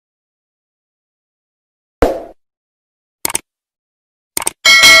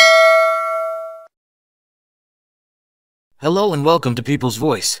Hello and welcome to People's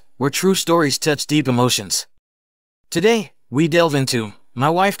Voice, where true stories touch deep emotions. Today, we delve into, my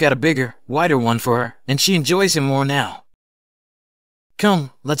wife got a bigger, wider one for her, and she enjoys him more now. Come,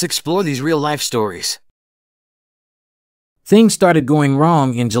 let's explore these real-life stories. Things started going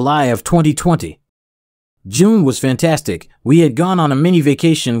wrong in July of 2020. June was fantastic. We had gone on a mini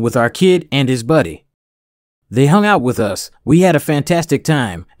vacation with our kid and his buddy. They hung out with us, we had a fantastic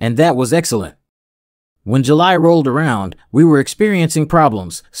time, and that was excellent. When July rolled around, we were experiencing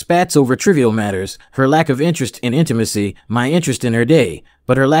problems, spats over trivial matters, her lack of interest in intimacy, my interest in her day,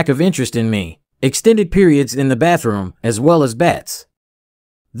 but her lack of interest in me, extended periods in the bathroom, as well as bats.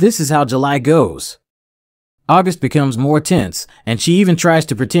 This is how July goes. August becomes more tense, and she even tries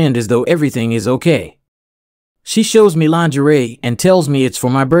to pretend as though everything is okay. She shows me lingerie and tells me it's for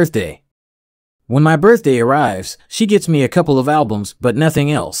my birthday. When my birthday arrives, she gets me a couple of albums, but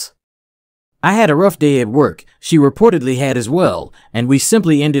nothing else. I had a rough day at work, she reportedly had as well, and we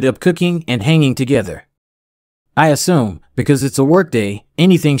simply ended up cooking and hanging together. I assume, because it's a work day,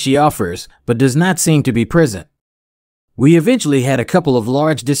 anything she offers, but does not seem to be present. We eventually had a couple of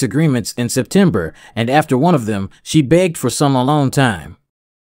large disagreements in September, and after one of them, she begged for some alone time.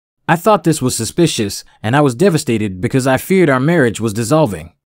 I thought this was suspicious, and I was devastated because I feared our marriage was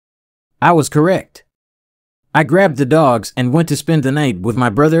dissolving. I was correct. I grabbed the dogs and went to spend the night with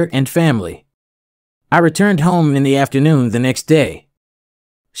my brother and family. I returned home in the afternoon the next day.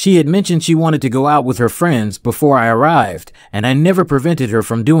 She had mentioned she wanted to go out with her friends before I arrived, and I never prevented her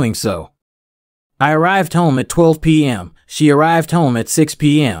from doing so. I arrived home at 12 p.m., she arrived home at 6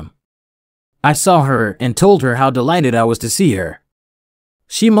 p.m. I saw her and told her how delighted I was to see her.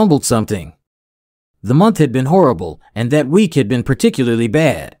 She mumbled something. The month had been horrible, and that week had been particularly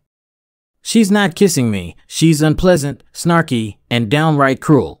bad. She's not kissing me, she's unpleasant, snarky, and downright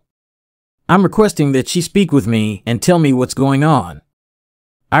cruel. I'm requesting that she speak with me and tell me what's going on.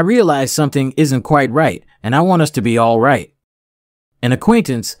 I realize something isn't quite right, and I want us to be all right. An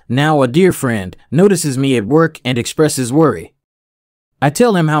acquaintance, now a dear friend, notices me at work and expresses worry. I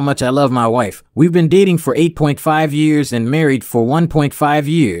tell him how much I love my wife. We've been dating for 8.5 years and married for 1.5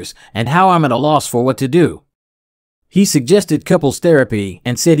 years, and how I'm at a loss for what to do. He suggested couples therapy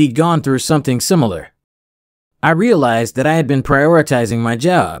and said he'd gone through something similar. I realized that I had been prioritizing my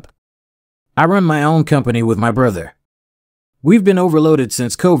job. I run my own company with my brother. We've been overloaded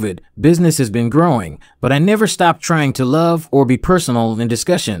since COVID, business has been growing, but I never stopped trying to love or be personal in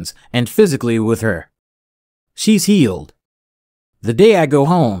discussions, and physically with her. She's healed. The day I go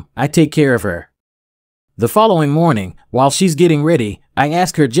home, I take care of her. The following morning, while she's getting ready, I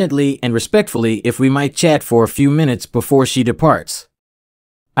ask her gently and respectfully if we might chat for a few minutes before she departs.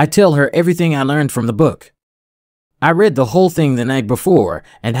 I tell her everything I learned from the book. I read the whole thing the night before,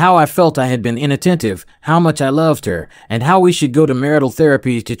 and how I felt I had been inattentive, how much I loved her, and how we should go to marital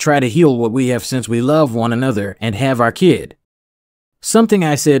therapy to try to heal what we have since we love one another and have our kid. Something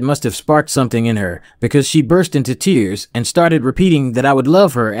I said must have sparked something in her, because she burst into tears and started repeating that I would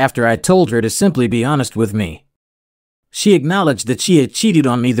love her after I told her to simply be honest with me. She acknowledged that she had cheated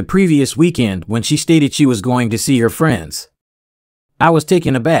on me the previous weekend when she stated she was going to see her friends. I was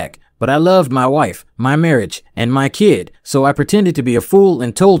taken aback, but I loved my wife, my marriage, and my kid, so I pretended to be a fool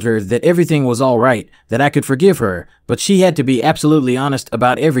and told her that everything was all right, that I could forgive her, but she had to be absolutely honest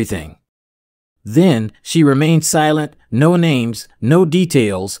about everything. Then, she remained silent, no names, no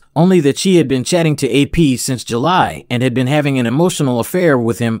details, only that she had been chatting to AP since July and had been having an emotional affair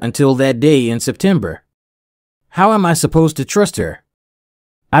with him until that day in September. How am I supposed to trust her?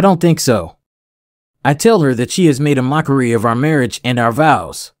 I don't think so. I tell her that she has made a mockery of our marriage and our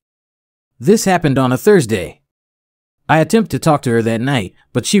vows. This happened on a Thursday. I attempt to talk to her that night,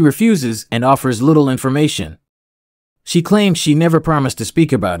 but she refuses and offers little information. She claims she never promised to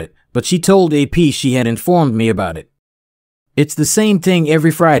speak about it, but she told AP she had informed me about it. It's the same thing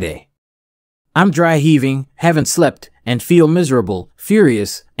every Friday. I'm dry heaving, haven't slept, and feel miserable,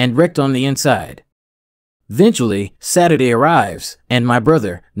 furious, and wrecked on the inside. Eventually, Saturday arrives, and my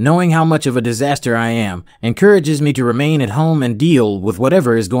brother, knowing how much of a disaster I am, encourages me to remain at home and deal with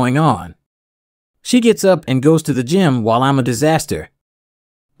whatever is going on. She gets up and goes to the gym while I'm a disaster.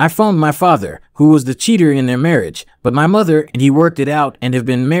 I phoned my father, who was the cheater in their marriage, but my mother and he worked it out and have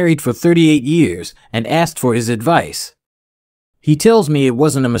been married for 38 years, and asked for his advice. He tells me it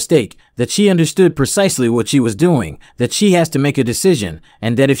wasn't a mistake, that she understood precisely what she was doing, that she has to make a decision,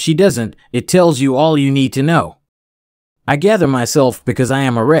 and that if she doesn't, it tells you all you need to know. I gather myself because I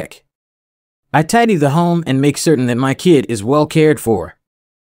am a wreck. I tidy the home and make certain that my kid is well cared for.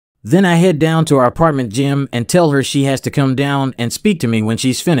 Then I head down to our apartment gym and tell her she has to come down and speak to me when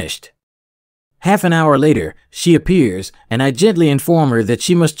she's finished. Half an hour later, she appears, and I gently inform her that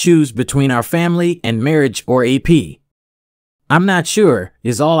she must choose between our family and marriage or AP. I'm not sure,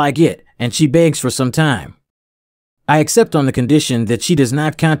 is all I get, and she begs for some time. I accept on the condition that she does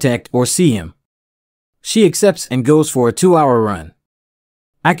not contact or see him. She accepts and goes for a 2-hour run.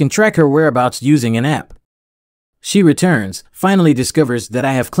 I can track her whereabouts using an app. She returns, finally discovers that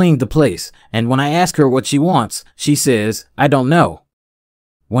I have cleaned the place, and when I ask her what she wants, she says, I don't know.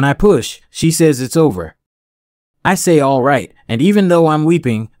 When I push, she says it's over. I say all right, and even though I'm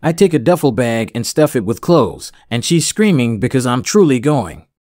weeping, I take a duffel bag and stuff it with clothes, and she's screaming because I'm truly going.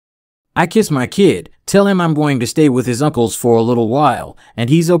 I kiss my kid, tell him I'm going to stay with his uncles for a little while, and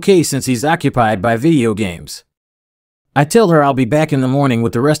he's okay since he's occupied by video games. I tell her I'll be back in the morning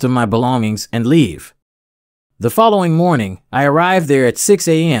with the rest of my belongings and leave. The following morning, I arrive there at 6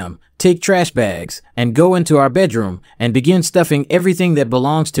 a.m., take trash bags, and go into our bedroom and begin stuffing everything that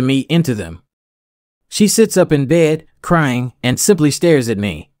belongs to me into them. She sits up in bed, crying, and simply stares at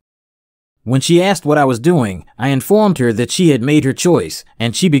me. When she asked what I was doing, I informed her that she had made her choice,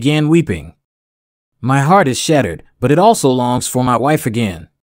 and she began weeping. My heart is shattered, but it also longs for my wife again.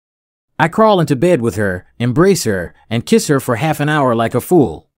 I crawl into bed with her, embrace her, and kiss her for half an hour like a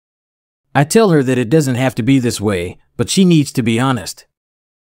fool. I tell her that it doesn't have to be this way, but she needs to be honest.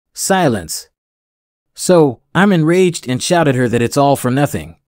 Silence. So, I'm enraged and shout at her that it's all for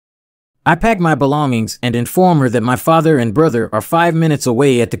nothing. I pack my belongings and inform her that my father and brother are 5 minutes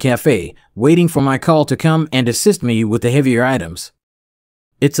away at the cafe, waiting for my call to come and assist me with the heavier items.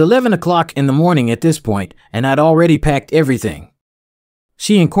 It's 11 o'clock in the morning at this point, and I'd already packed everything.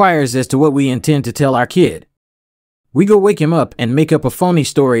 She inquires as to what we intend to tell our kid. We go wake him up and make up a phony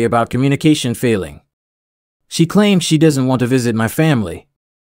story about communication failing. She claims she doesn't want to visit my family.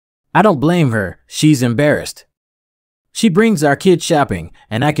 I don't blame her, she's embarrassed. She brings our kid shopping,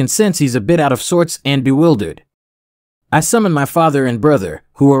 and I can sense he's a bit out of sorts and bewildered. I summon my father and brother,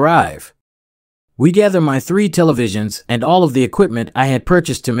 who arrive. We gather my 3 televisions and all of the equipment I had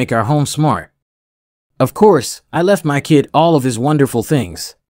purchased to make our home smart. Of course, I left my kid all of his wonderful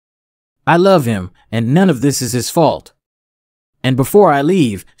things. I love him, and none of this is his fault. And before I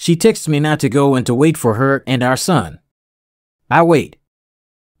leave, she texts me not to go and to wait for her and our son. I wait.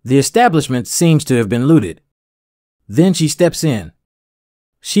 The establishment seems to have been looted. Then she steps in.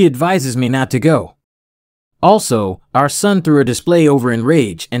 She advises me not to go. Also, our son threw a display over in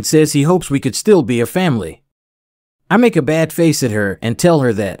rage and says he hopes we could still be a family. I make a bad face at her and tell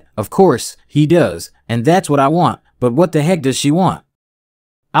her that, of course, he does, and that's what I want, but what the heck does she want?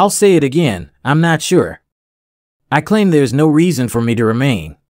 I'll say it again, I'm not sure. I claim there's no reason for me to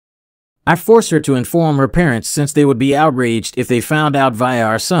remain. I force her to inform her parents since they would be outraged if they found out via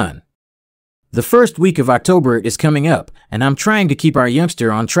our son. The first week of October is coming up, and I'm trying to keep our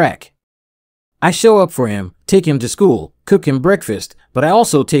youngster on track. I show up for him, take him to school, cook him breakfast, but I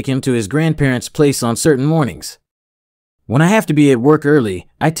also take him to his grandparents' place on certain mornings. When I have to be at work early,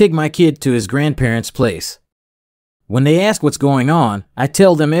 I take my kid to his grandparents' place. When they ask what's going on, I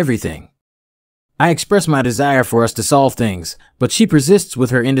tell them everything. I express my desire for us to solve things, but she persists with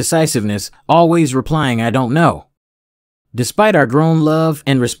her indecisiveness, always replying I don't know. Despite our grown love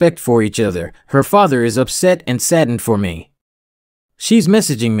and respect for each other, her father is upset and saddened for me. She's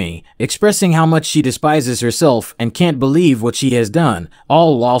messaging me, expressing how much she despises herself and can't believe what she has done,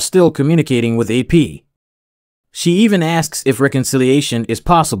 all while still communicating with AP. She even asks if reconciliation is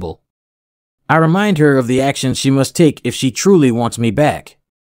possible. I remind her of the actions she must take if she truly wants me back.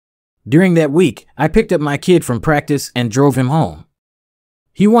 During that week, I picked up my kid from practice and drove him home.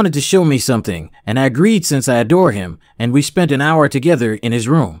 He wanted to show me something, and I agreed since I adore him, and we spent an hour together in his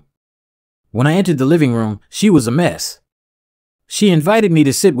room. When I entered the living room, she was a mess. She invited me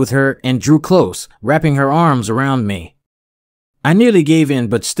to sit with her and drew close, wrapping her arms around me. I nearly gave in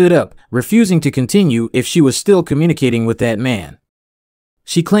but stood up, refusing to continue if she was still communicating with that man.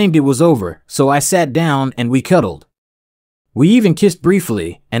 She claimed it was over, so I sat down and we cuddled. We even kissed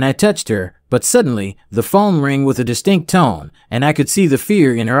briefly, and I touched her, but suddenly, the phone rang with a distinct tone, and I could see the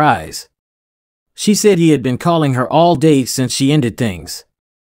fear in her eyes. She said he had been calling her all day since she ended things.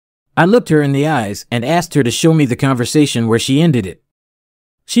 I looked her in the eyes and asked her to show me the conversation where she ended it.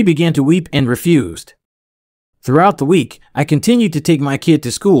 She began to weep and refused. Throughout the week, I continued to take my kid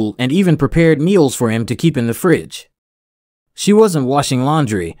to school and even prepared meals for him to keep in the fridge. She wasn't washing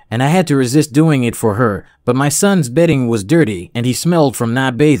laundry, and I had to resist doing it for her, but my son's bedding was dirty and he smelled from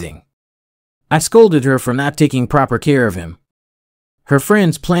not bathing. I scolded her for not taking proper care of him. Her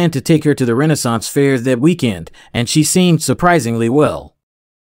friends planned to take her to the Renaissance fair that weekend, and she seemed surprisingly well.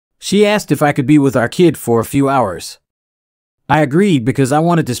 She asked if I could be with our kid for a few hours. I agreed because I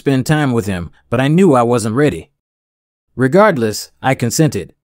wanted to spend time with him, but I knew I wasn't ready. Regardless, I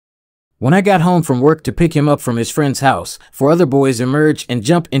consented. When I got home from work to pick him up from his friend's house, 4 other boys emerge and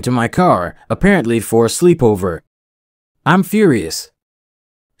jump into my car, apparently for a sleepover. I'm furious.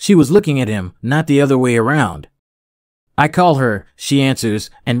 She was looking at him, not the other way around. I call her, she answers,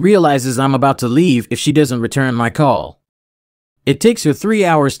 and realizes I'm about to leave if she doesn't return my call. It takes her 3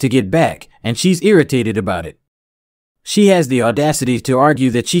 hours to get back, and she's irritated about it. She has the audacity to argue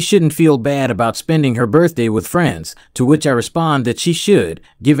that she shouldn't feel bad about spending her birthday with friends, to which I respond that she should,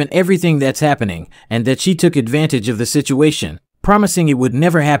 given everything that's happening, and that she took advantage of the situation, promising it would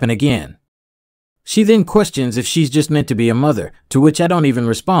never happen again. She then questions if she's just meant to be a mother, to which I don't even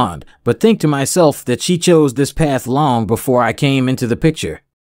respond, but think to myself that she chose this path long before I came into the picture.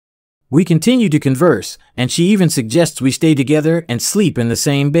 We continue to converse, and she even suggests we stay together and sleep in the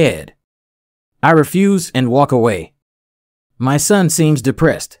same bed. I refuse and walk away. My son seems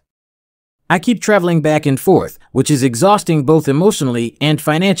depressed. I keep traveling back and forth, which is exhausting both emotionally and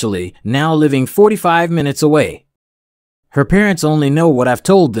financially, now living 45 minutes away. Her parents only know what I've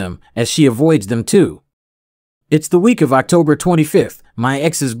told them, as she avoids them too. It's the week of October 25th, my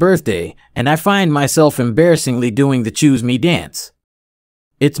ex's birthday, and I find myself embarrassingly doing the Choose Me dance.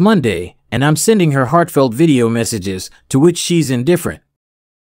 It's Monday, and I'm sending her heartfelt video messages, to which she's indifferent.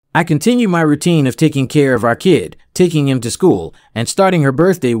 I continue my routine of taking care of our kid, taking him to school, and starting her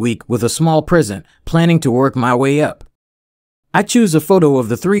birthday week with a small present, planning to work my way up. I choose a photo of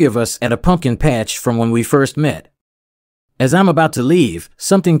the 3 of us at a pumpkin patch from when we first met. As I'm about to leave,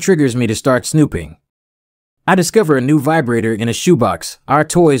 something triggers me to start snooping. I discover a new vibrator in a shoebox. Our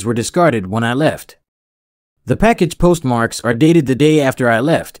toys were discarded when I left. The package postmarks are dated the day after I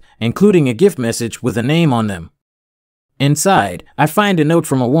left, including a gift message with a name on them. Inside, I find a note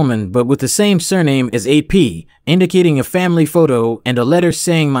from a woman but with the same surname as AP, indicating a family photo and a letter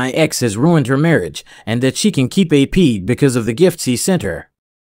saying my ex has ruined her marriage and that she can keep AP because of the gifts he sent her.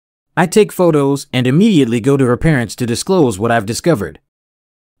 I take photos and immediately go to her parents to disclose what I've discovered.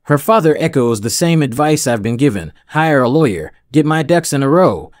 Her father echoes the same advice I've been given: hire a lawyer, get my ducks in a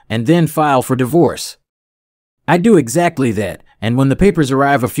row, and then file for divorce. I do exactly that, and when the papers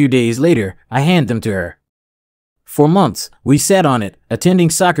arrive a few days later, I hand them to her. For months, we sat on it, attending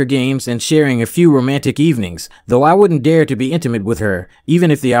soccer games and sharing a few romantic evenings, though I wouldn't dare to be intimate with her,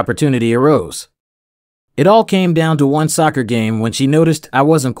 even if the opportunity arose. It all came down to one soccer game when she noticed I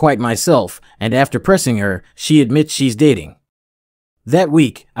wasn't quite myself, and after pressing her, she admits she's dating. That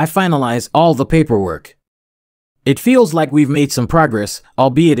week, I finalize all the paperwork. It feels like we've made some progress,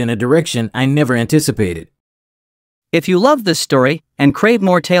 albeit in a direction I never anticipated. If you love this story and crave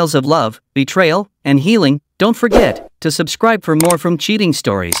more tales of love, betrayal, and healing, don't forget to subscribe for more from Cheating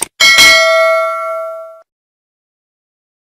Stories.